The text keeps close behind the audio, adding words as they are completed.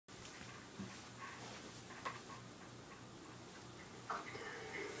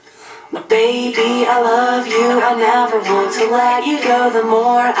Baby, I love you, I never want to let you go. The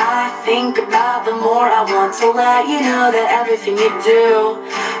more I think about, the more I want to let you know that everything you do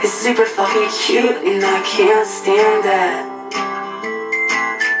is super fucking cute, and I can't stand it.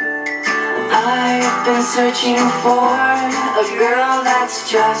 I've been searching for a girl that's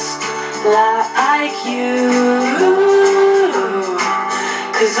just like you,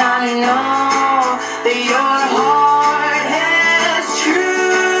 'cause I know that your heart is true.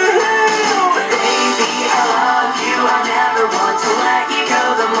 Baby, I love you, I never want to let you go.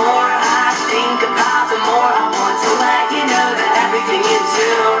 The more I think about, the more I want to let you know that everything you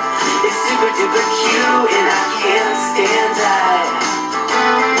do is super duper cute, and I can't stand it.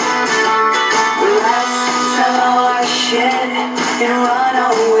 Let's sell all our shit and run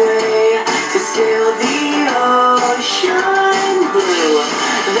away to sail the ocean blue.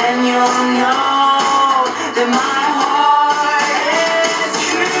 Then you'll know that my heart is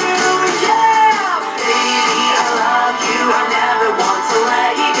true, yeah. Baby, I love you, I never want to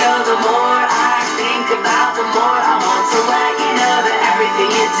let you go. The more I think about, the more I want to let you know that everything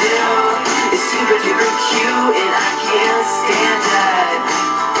you do is super duper cute, and I can't stand it.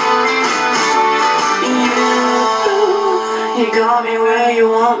 You got me where you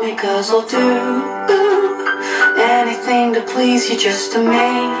want me, 'cause I'll do anything to please you just to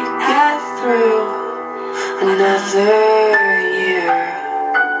make it through another year.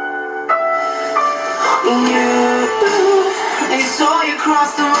 I saw you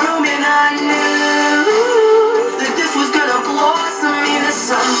cross the room, and I knew that this was gonna blossom into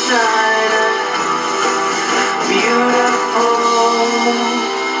something beautiful.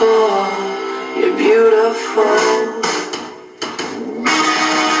 Oh, you're beautiful.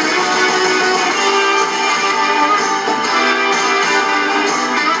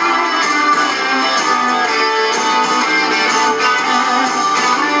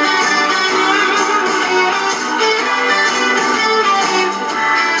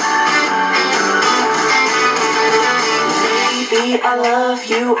 I love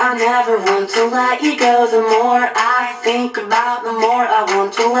you, I never want to let you go. The more I think about, the more I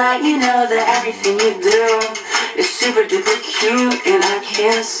want to let you know that everything you do is super duper cute, and I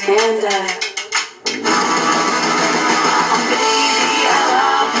can't stand it. Baby, I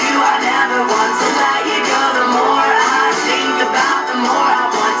love you, I never want to let you go. The more I think about, the more I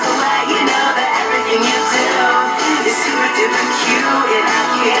want to let you know that everything you do is super duper cute, and I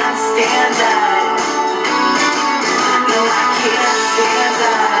can't stand it.